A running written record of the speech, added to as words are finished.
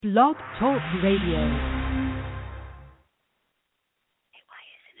Blog Talk Radio.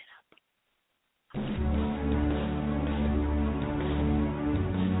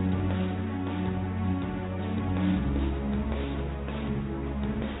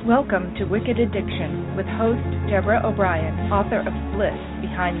 Welcome to Wicked Addiction with host Deborah O'Brien, author of Bliss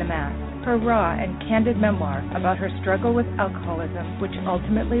Behind the Mask, her raw and candid memoir about her struggle with alcoholism, which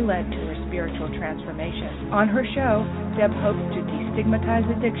ultimately led to her spiritual transformation. On her show, Deb hopes to destigmatize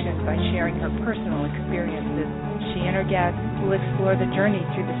addiction by sharing her personal experiences. She and her guests will explore the journey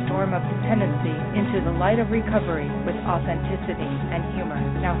through the storm of dependency into the light of recovery with authenticity and humor.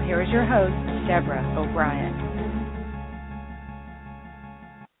 Now here is your host, Deborah O'Brien.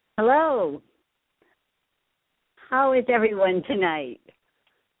 Hello. How is everyone tonight?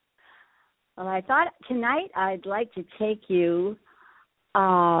 Well, I thought tonight I'd like to take you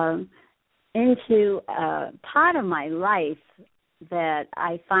into a part of my life that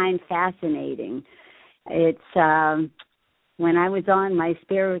I find fascinating. It's when I was on my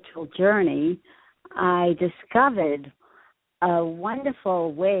spiritual journey, I discovered a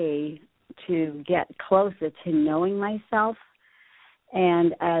wonderful way to get closer to knowing myself.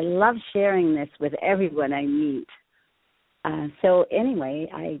 And I love sharing this with everyone I meet. So anyway,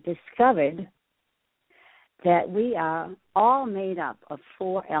 I discovered that we are all made up of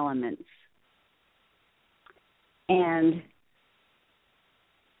 4 elements. And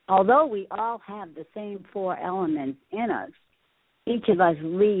although we all have the same 4 elements in us, each of us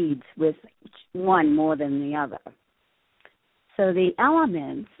leads with one more than the other. So the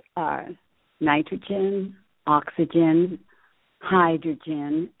elements are nitrogen, oxygen,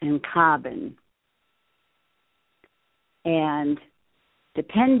 hydrogen, and carbon. And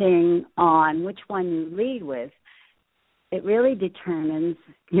depending on which one you lead with, it really determines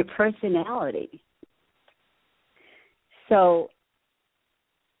your personality. So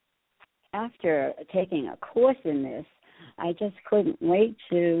after taking a course in this, I just couldn't wait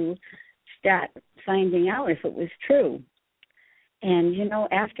to start finding out if it was true. And,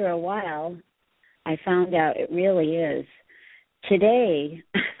 after a while, I found out it really is. Today,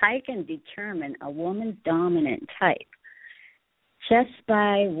 I can determine a woman's dominant type just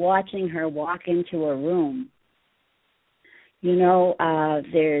by watching her walk into a room.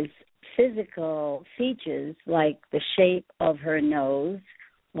 There's physical features like the shape of her nose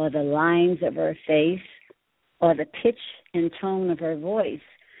or the lines of her face or the pitch and tone of her voice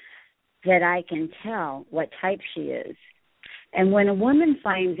that I can tell what type she is. And when a woman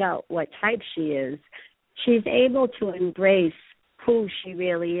finds out what type she is, she's able to embrace who she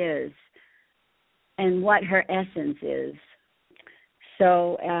really is and what her essence is.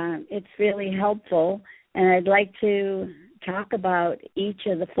 So it's really helpful, and I'd like to talk about each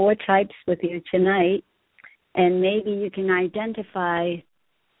of the 4 types with you tonight, and maybe you can identify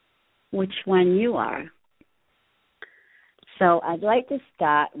which one you are. So I'd like to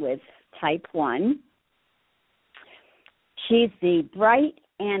start with type 1. She's the bright,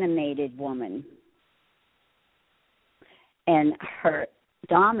 animated woman. And her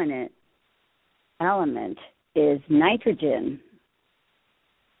dominant element is nitrogen.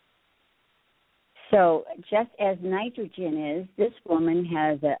 So just as nitrogen is, this woman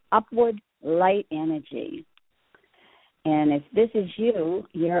has an upward light energy. And if this is you,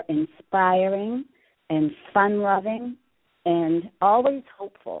 you're inspiring and fun-loving and always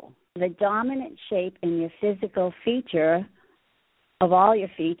hopeful. The dominant shape in your physical feature of all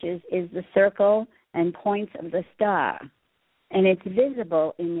your features is the circle and points of the star. And it's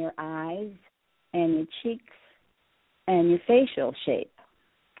visible in your eyes and your cheeks and your facial shape.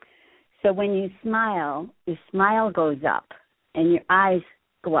 So when you smile, your smile goes up and your eyes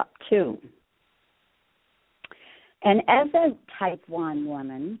go up too. And as a type 1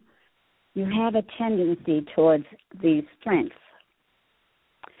 woman, you have a tendency towards these strengths.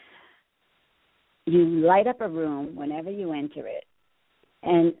 You light up a room whenever you enter it.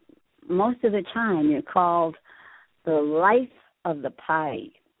 And most of the time you're called the life of the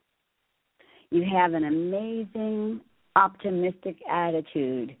party. You have an amazing, optimistic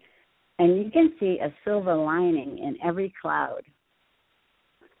attitude, and you can see a silver lining in every cloud.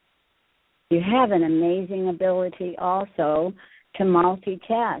 You have an amazing ability also to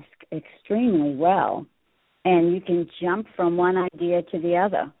multitask extremely well, and you can jump from one idea to the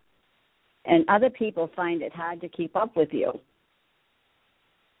other, and other people find it hard to keep up with you.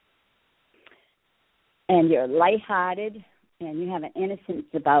 And you're lighthearted, and you have an innocence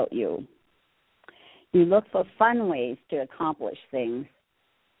about you. You look for fun ways to accomplish things,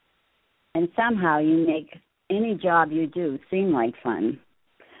 and somehow you make any job you do seem like fun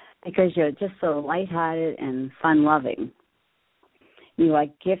because you're just so lighthearted and fun-loving. You are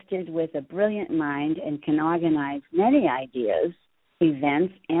gifted with a brilliant mind and can organize many ideas,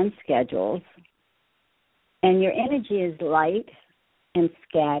 events, and schedules. And your energy is light and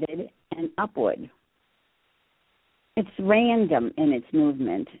scattered and upward. It's random in its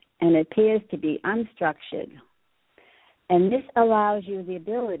movement and appears to be unstructured. And this allows you the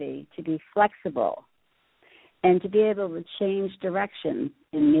ability to be flexible and to be able to change direction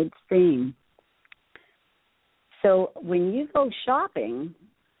in midstream. So when you go shopping,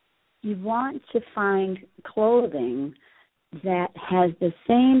 you want to find clothing that has the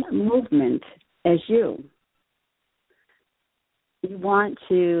same movement as you. You want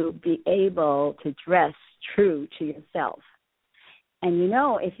to be able to dress true to yourself. And you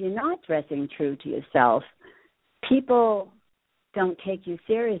know, if you're not dressing true to yourself, people don't take you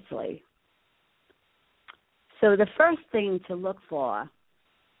seriously. So the first thing to look for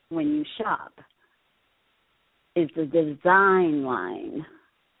when you shop is the design line.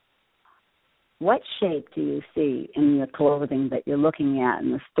 What shape do you see in the clothing that you're looking at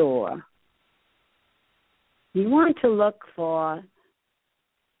in the store? You want to look for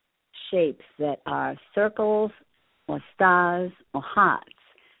shapes that are circles or stars or hearts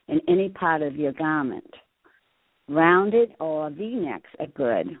in any part of your garment. Rounded or V-necks are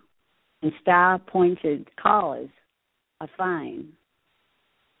good, and star-pointed collars are fine.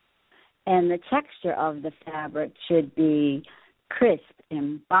 And the texture of the fabric should be crisp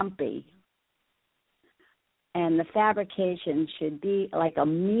and bumpy. And the fabrication should be like a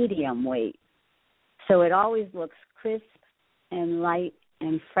medium weight, so it always looks crisp and light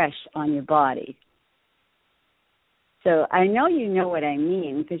and fresh on your body. So I know you know what I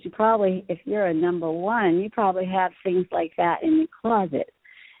mean, because you probably, if you're a number one, you probably have things like that in your closet.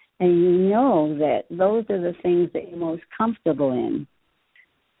 And you know that those are the things that you're most comfortable in.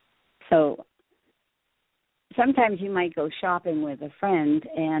 So sometimes you might go shopping with a friend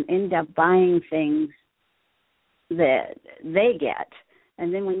and end up buying things that they get.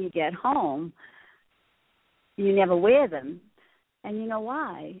 And then when you get home, you never wear them. And you know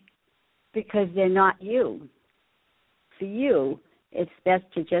why? Because they're not you. For you, it's best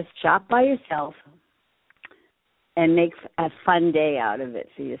to just shop by yourself and make a fun day out of it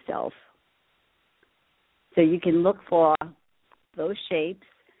for yourself. So you can look for those shapes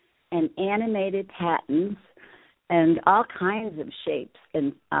and animated patterns and all kinds of shapes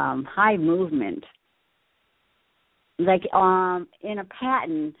and high movement. Like in a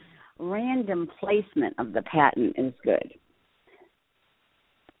pattern, random placement of the pattern is good.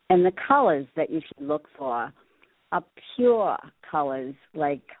 And the colors that you should look for are pure colors,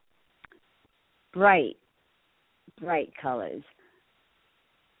 like bright colors.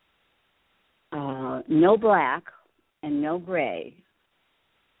 No black and no gray.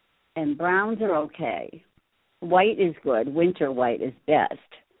 And browns are okay. White is good. Winter white is best.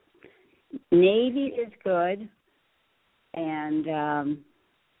 Navy is good. And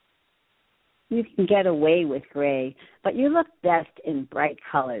you can get away with gray, but you look best in bright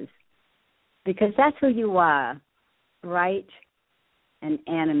colors because that's who you are, bright and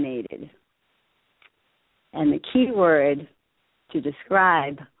animated. And the key word to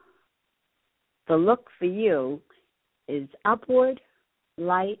describe the look for you is upward,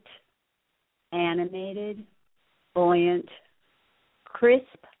 light, animated, buoyant,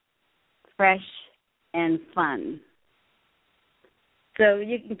 crisp, fresh, and fun. So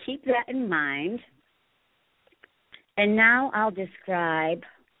you can keep that in mind. And now I'll describe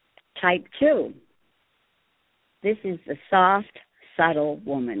type 2. This is the soft, subtle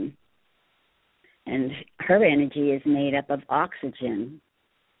woman. And her energy is made up of oxygen.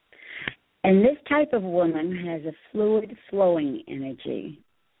 And this type of woman has a fluid, flowing energy.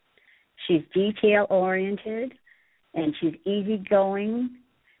 She's detail-oriented, and she's easygoing,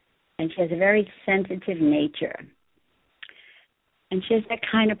 and she has a very sensitive nature. And she has that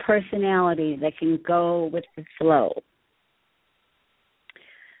kind of personality that can go with the flow.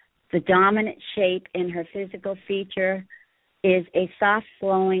 The dominant shape in her physical feature is a soft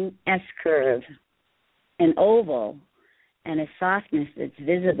flowing S-curve, an oval, and a softness that's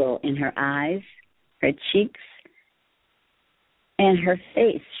visible in her eyes, her cheeks, and her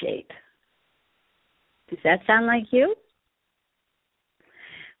face shape. Does that sound like you?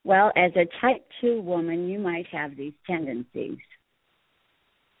 Well, as a type 2 woman, you might have these tendencies.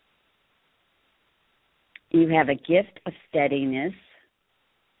 You have a gift of steadiness,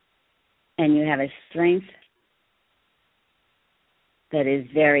 and you have a strength that is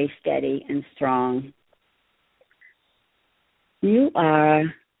very steady and strong. You are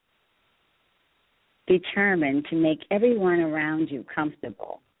determined to make everyone around you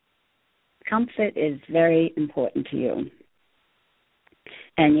comfortable. Comfort is very important to you.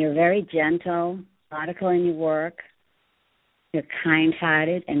 And you're very gentle, methodical in your work. You're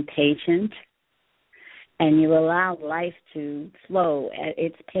kind-hearted and patient. And you allow life to flow at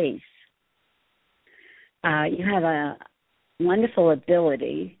its pace. You have a wonderful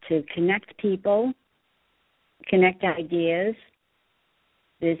ability to connect people, connect ideas,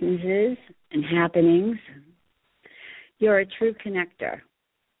 businesses, and happenings. You're a true connector.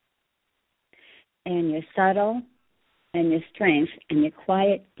 And you're subtle, and your strength and your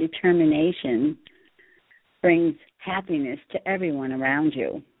quiet determination brings happiness to everyone around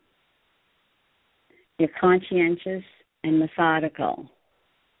you. You're conscientious and methodical.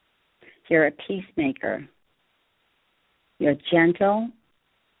 You're a peacemaker. You're gentle,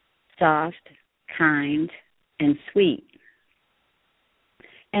 soft, kind, and sweet.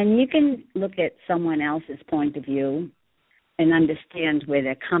 And you can look at someone else's point of view and understand where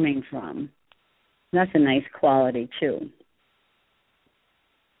they're coming from. That's a nice quality, too.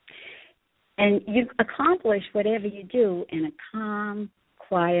 And you accomplish whatever you do in a calm,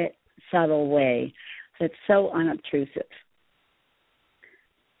 quiet, subtle way that's so unobtrusive.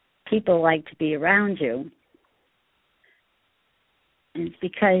 People like to be around you. And it's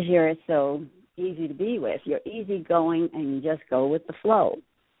because you're so easy to be with. You're easygoing and you just go with the flow.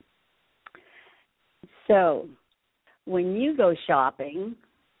 So when you go shopping,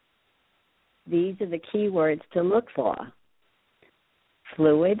 these are the key words to look for: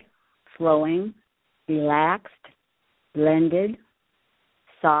 fluid, flowing, relaxed, blended,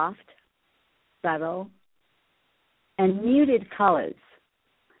 soft, subtle, and muted colors.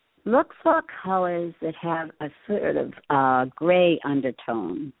 Look for colors that have a sort of gray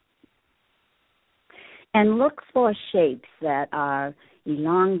undertone. And look for shapes that are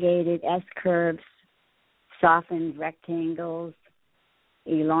elongated S-curves, softened rectangles,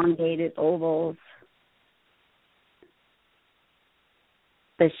 elongated ovals.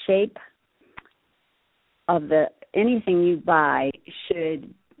 The shape of anything you buy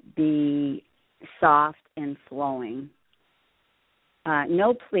should be soft and flowing.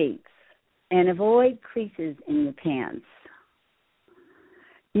 No pleats, and avoid creases in your pants.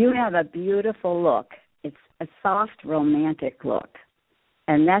 You have a beautiful look. It's a soft, romantic look,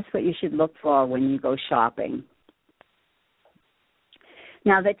 and that's what you should look for when you go shopping.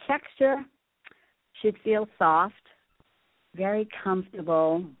 Now, the texture should feel soft, very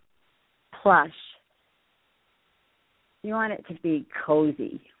comfortable, plush. You want it to be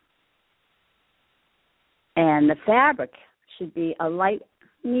cozy. And the fabric should be a light,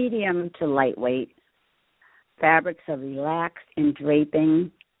 medium to lightweight. Fabrics are relaxed and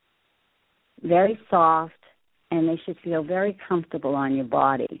draping, very soft, and they should feel very comfortable on your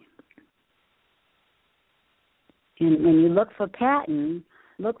body. And when you look for pattern,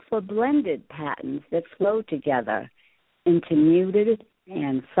 look for blended patterns that flow together into muted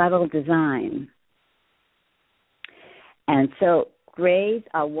and subtle design. And so grays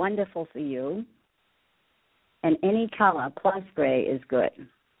are wonderful for you, and any color plus gray is good.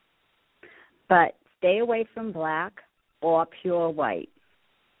 But stay away from black or pure white.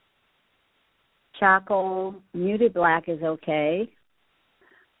 Charcoal, muted black is okay.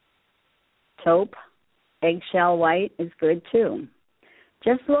 Taupe, eggshell white is good too.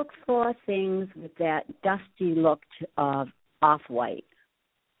 Just look for things with that dusty look of off-white.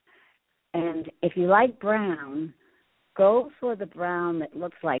 And if you like brown, go for the brown that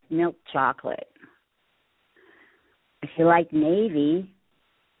looks like milk chocolate. If you like navy,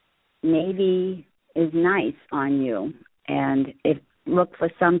 navy is nice on you. And look for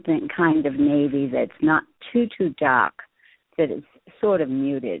something kind of navy that's not too dark, that is sort of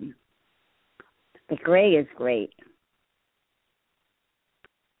muted. The gray is great.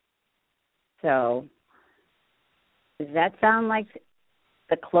 So, does that sound like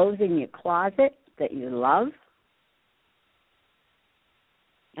the clothes in your closet that you love?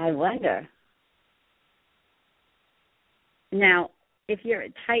 I wonder. Now, if you're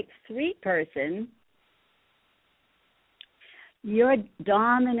a type 3 person, your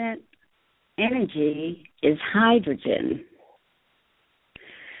dominant energy is hydrogen.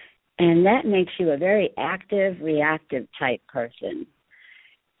 And that makes you a very active, reactive type person.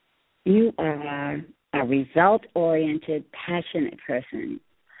 You are a result-oriented, passionate person.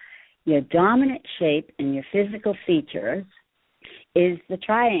 Your dominant shape in your physical features is the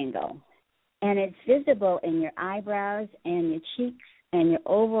triangle, and it's visible in your eyebrows and your cheeks and your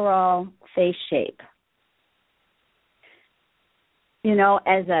overall face shape. You know,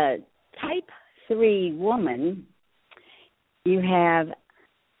 as a type 3 woman, you have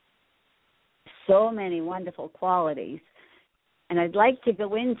so many wonderful qualities. And I'd like to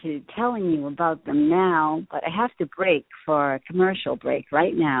go into telling you about them now, but I have to break for a commercial break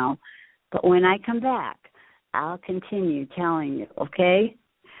right now. But when I come back, I'll continue telling you, okay?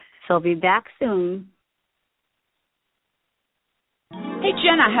 So I'll be back soon. Hey,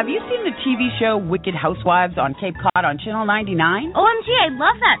 Jenna, have you seen the TV show Wicked Housewives on Cape Cod on Channel 99? OMG, I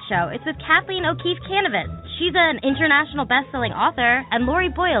love that show. It's with Kathleen O'Keefe Canavas. She's an international best-selling author, and Lori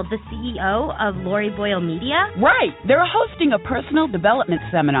Boyle, the CEO of Lori Boyle Media. Right. They're hosting a personal development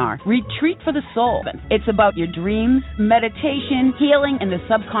seminar, Retreat for the Soul. It's about your dreams, meditation, healing, and the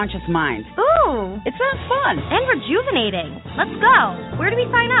subconscious mind. Ooh. It sounds fun. And rejuvenating. Let's go. Where do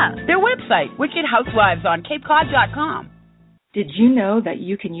we sign up? Their website, wickedhousewivesonCapeCod.com. Did you know that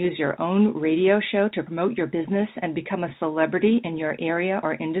you can use your own radio show to promote your business and become a celebrity in your area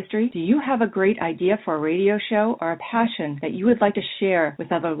or industry? Do you have a great idea for a radio show or a passion that you would like to share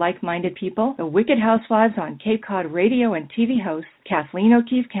with other like-minded people? The Wicked Housewives on Cape Cod radio and TV hosts Kathleen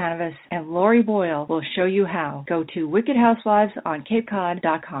O'Keefe Canavas and Lori Boyle will show you how. Go to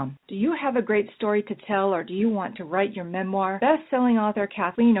wickedhousewivesonCapeCod.com. Do you have a great story to tell, or do you want to write your memoir? Best-selling author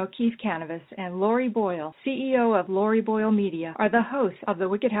Kathleen O'Keefe Canavas and Lori Boyle, CEO of Lori Boyle Media, are the hosts of the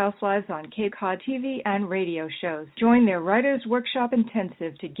Wicked Housewives on Cape Cod TV and radio shows. Join their Writers Workshop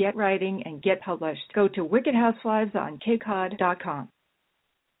Intensive to get writing and get published. Go to wickedhousewivesonCapeCod.com.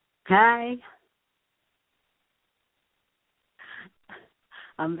 Hi.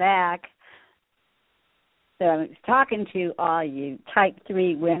 I'm back. So I was talking to all you type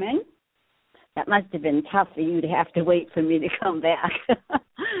 3 women. That must have been tough for you to have to wait for me to come back.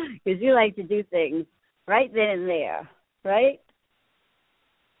 Because you like to do things right then and there, right?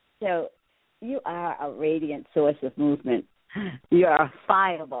 So you are a radiant source of movement. You are a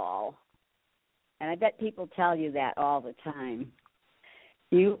fireball. And I bet people tell you that all the time.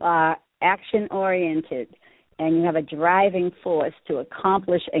 You are action-oriented, and you have a driving force to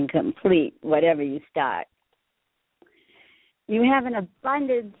accomplish and complete whatever you start. You have an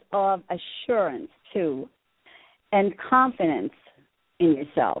abundance of assurance, too, and confidence in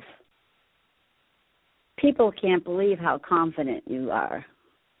yourself. People can't believe how confident you are.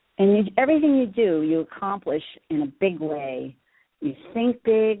 And everything you do, you accomplish in a big way. You think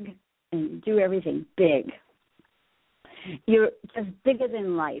big and you do everything big. You're just bigger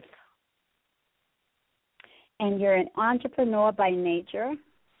than life. And you're an entrepreneur by nature,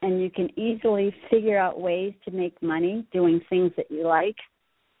 and you can easily figure out ways to make money doing things that you like.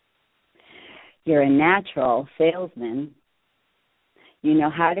 You're a natural salesman. You know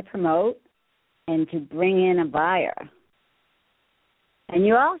how to promote and to bring in a buyer. And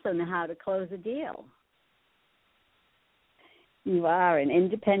you also know how to close a deal. You are an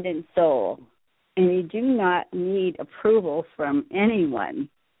independent soul, and you do not need approval from anyone.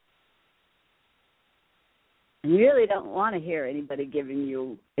 You really don't want to hear anybody giving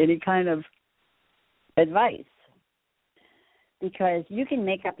you any kind of advice, because you can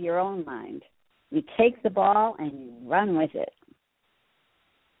make up your own mind. You take the ball and you run with it.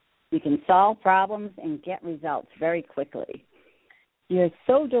 You can solve problems and get results very quickly. You're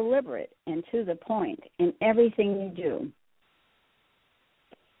so deliberate and to the point in everything you do.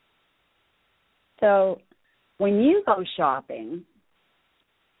 So when you go shopping,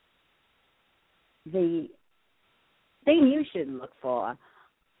 the thing you should look for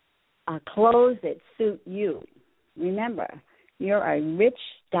are clothes that suit you. Remember, you're a rich,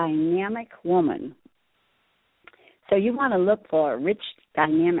 dynamic woman. So you want to look for rich,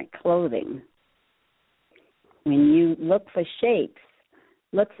 dynamic clothing. When you look for shapes,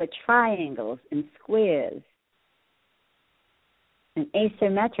 look for triangles and squares and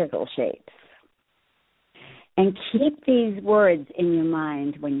asymmetrical shapes. And keep these words in your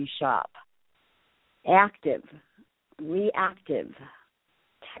mind when you shop. Active, reactive,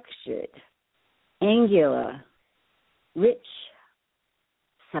 textured, angular, rich,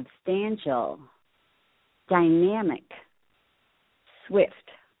 substantial, dynamic, swift.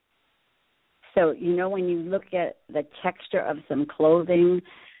 So, you know, when you look at the texture of some clothing,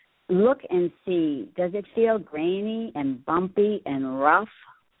 look and see, does it feel grainy and bumpy and rough?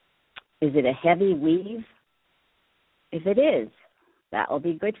 Is it a heavy weave? If it is, that will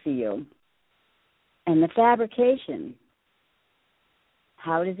be good for you. And the fabrication,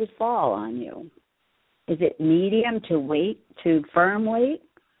 how does it fall on you? Is it medium to firm weight?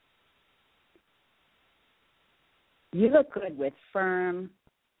 You look good with firm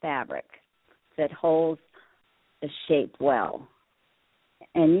fabric that holds the shape well.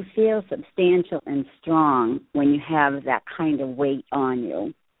 And you feel substantial and strong when you have that kind of weight on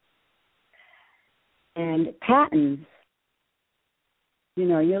you. And patterns, you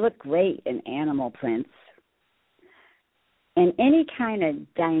know, you look great in animal prints. And any kind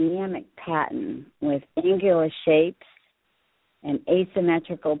of dynamic pattern with angular shapes and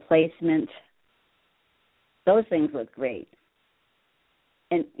asymmetrical placement, those things look great.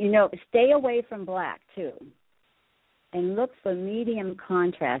 And, stay away from black, too. And look for medium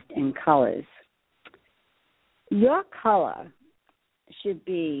contrast in colors. Your color should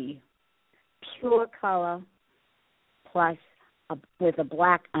be pure color plus with a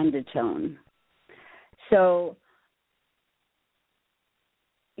black undertone. So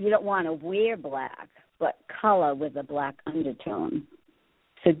you don't want to wear black, but color with a black undertone.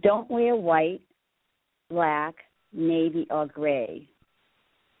 So don't wear white, black, navy, or gray.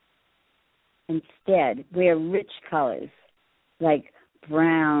 Instead, wear rich colors, like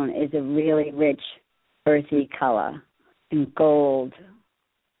brown is a really rich, earthy color, and gold.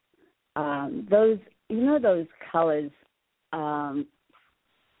 Those colors in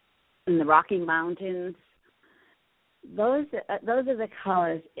the Rocky Mountains. Those are the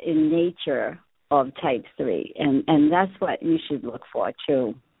colors in nature of type 3, and that's what you should look for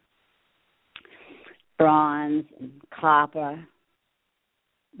too. Bronze and copper,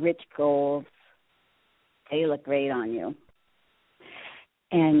 rich golds, they look great on you.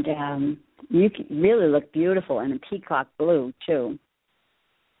 And you can really look beautiful in a peacock blue too.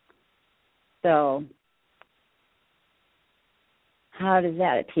 So how does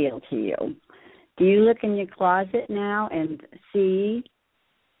that appeal to you? Do you look in your closet now and see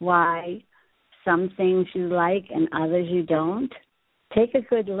why some things you like and others you don't? Take a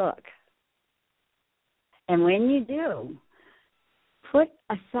good look. And when you do, put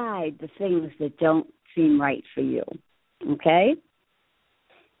aside the things that don't seem right for you. Okay?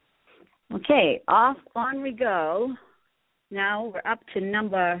 Okay, on we go. Now we're up to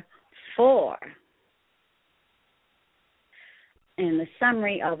number 4. And the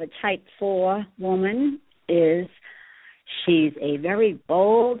summary of a type 4 woman is she's a very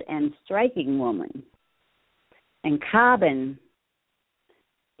bold and striking woman. And carbon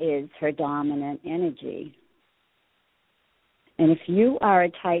is her dominant energy. And if you are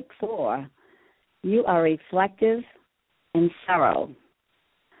a type 4, you are reflective and thorough.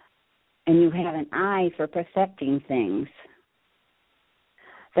 And you have an eye for perfecting things.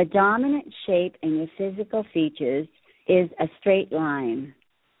 The dominant shape in your physical features is a straight line,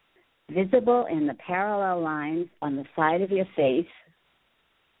 visible in the parallel lines on the side of your face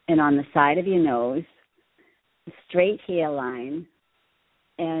and on the side of your nose, a straight hairline,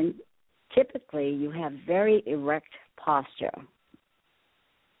 and typically you have very erect posture.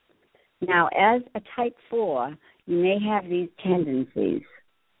 Now, as a type 4, you may have these tendencies.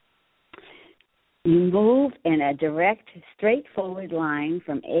 You move in a direct, straightforward line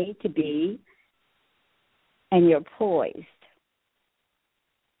from A to B, and you're poised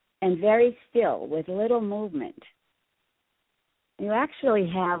and very still with little movement. You actually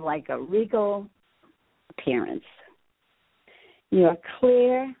have like a regal appearance. You are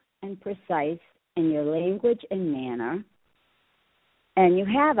clear and precise in your language and manner, and you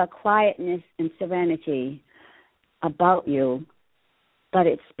have a quietness and serenity about you, but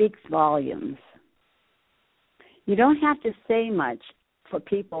it speaks volumes. You don't have to say much for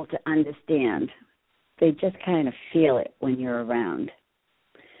people to understand. They just kind of feel it when you're around.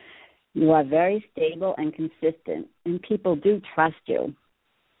 You are very stable and consistent, and people do trust you.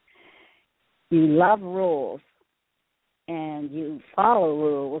 You love rules, and you follow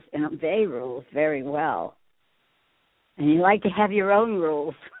rules and obey rules very well. And you like to have your own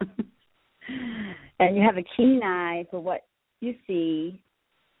rules. And you have a keen eye for what you see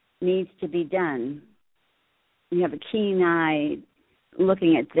needs to be done. You have a keen eye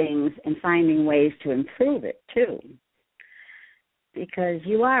looking at things and finding ways to improve it, too, because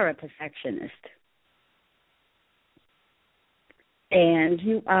you are a perfectionist. And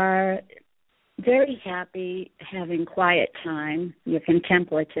you are very happy having quiet time. You're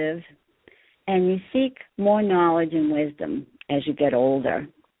contemplative, and you seek more knowledge and wisdom as you get older.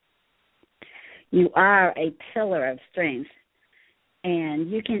 You are a pillar of strength, and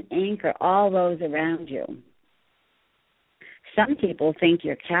you can anchor all those around you. Some people think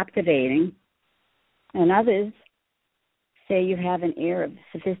you're captivating, and others say you have an air of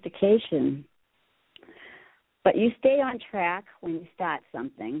sophistication. But you stay on track when you start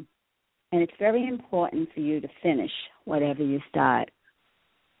something, and it's very important for you to finish whatever you start.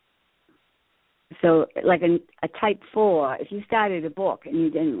 So like a type 4, if you started a book and you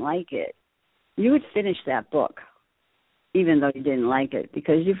didn't like it, you would finish that book, even though you didn't like it,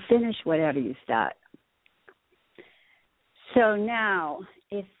 because you finish whatever you start. So now,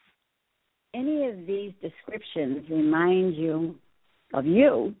 if any of these descriptions remind you of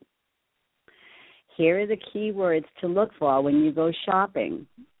you, Here are the key words to look for when you go shopping.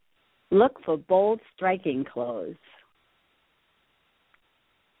 Look for bold, striking clothes.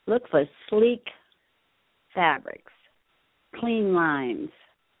 Look for sleek fabrics, clean lines,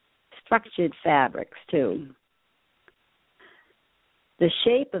 structured fabrics too. The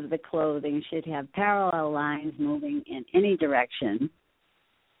shape of the clothing should have parallel lines moving in any direction.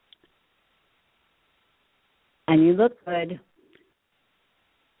 And you look good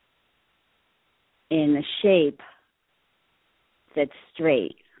in the shape that's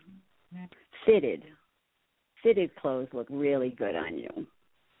straight. Fitted clothes look really good on you.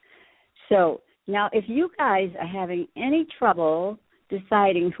 So now if you guys are having any trouble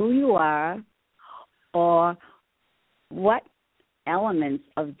deciding who you are or what elements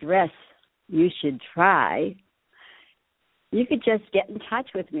of dress you should try, you could just get in touch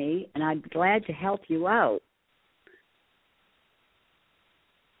with me and I'd be glad to help you out.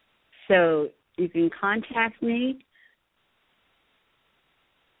 So you can contact me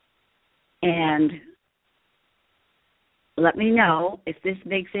and let me know if this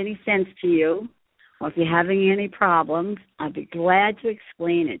makes any sense to you or if you're having any problems. I'd be glad to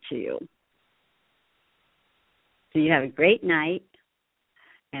explain it to you. So you have a great night,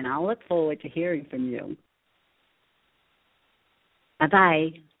 and I'll look forward to hearing from you.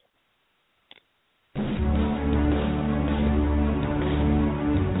 Bye-bye.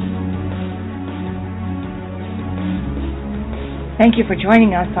 Thank you for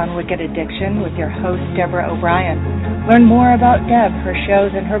joining us on Wicked Addiction with your host, Deborah O'Brien. Learn more about Deb, her shows,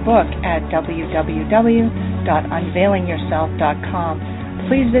 and her book at www.unveilingyourself.com.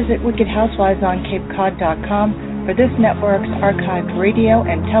 Please visit wickedhousewivesonCapeCod.com for this network's archived radio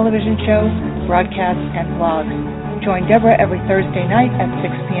and television shows, broadcasts, and blogs. Join Deborah every Thursday night at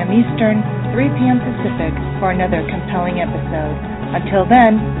 6 p.m. Eastern, 3 p.m. Pacific for another compelling episode. Until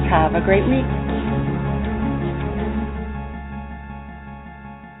then, have a great week.